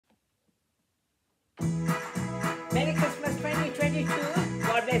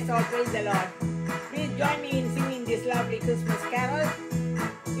Praise the Lord. Please join me in singing this lovely Christmas carol.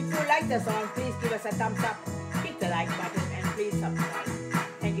 If you like the song, please give us a thumbs up, hit the like button and please subscribe.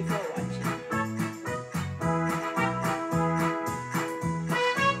 Thank you for watching.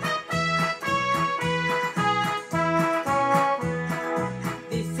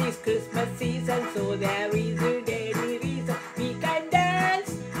 This is Christmas season, so there is a daily reason we can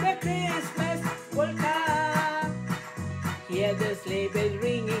dance the Christmas polka. Hear the sleigh bells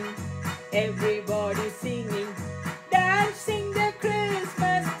ringing, everybody singing, dancing the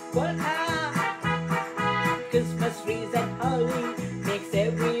Christmas polka. Christmas trees and holly makes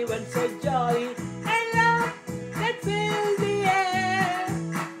everyone so jolly, and love that fills the air.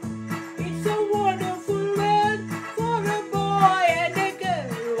 It's a wonderful world for a boy and a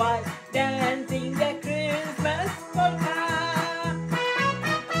girl while dancing the Christmas polka.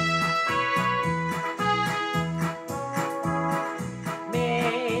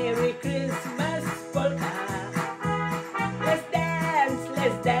 Merry Christmas polka. Let's dance,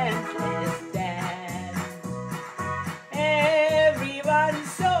 let's dance, let's dance.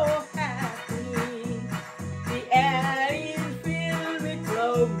 Everyone's so happy. The air is filled with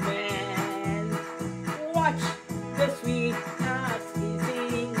romance. Watch the sweethearts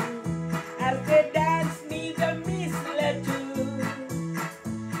kissing as they dance neath the mistletoe.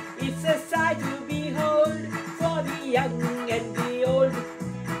 It's a sight to behold for the young and the old.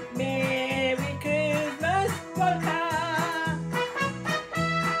 Merry Christmas polka.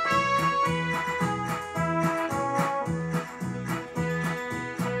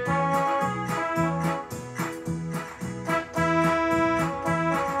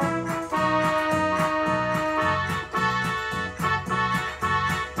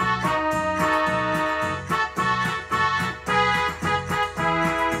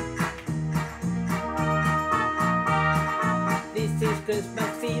 This is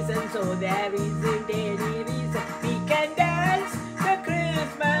Christmas season, so there is a daily reason we can dance the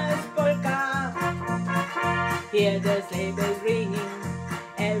Christmas polka. Hear the sleigh bells ringing,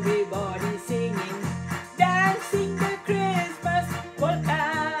 everybody singing, dancing the Christmas polka.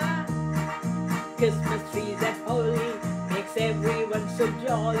 Christmas trees and holly makes everyone so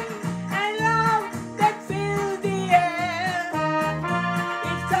jolly, and love that fills the air.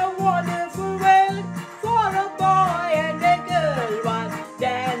 It's a wonderful world for a boy and a girl while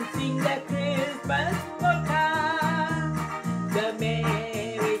dancing the Christmas polka. The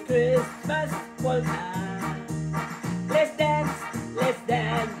Merry Christmas polka. Let's dance, let's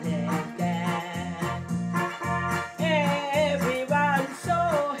dance, let's dance. Everyone's so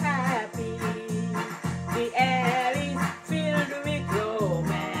happy. The air is filled with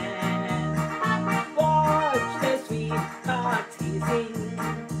romance. Watch the sweethearts kissing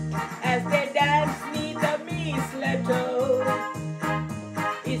as they dance neath the mistletoe.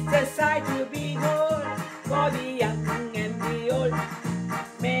 It's a sight to behold for the young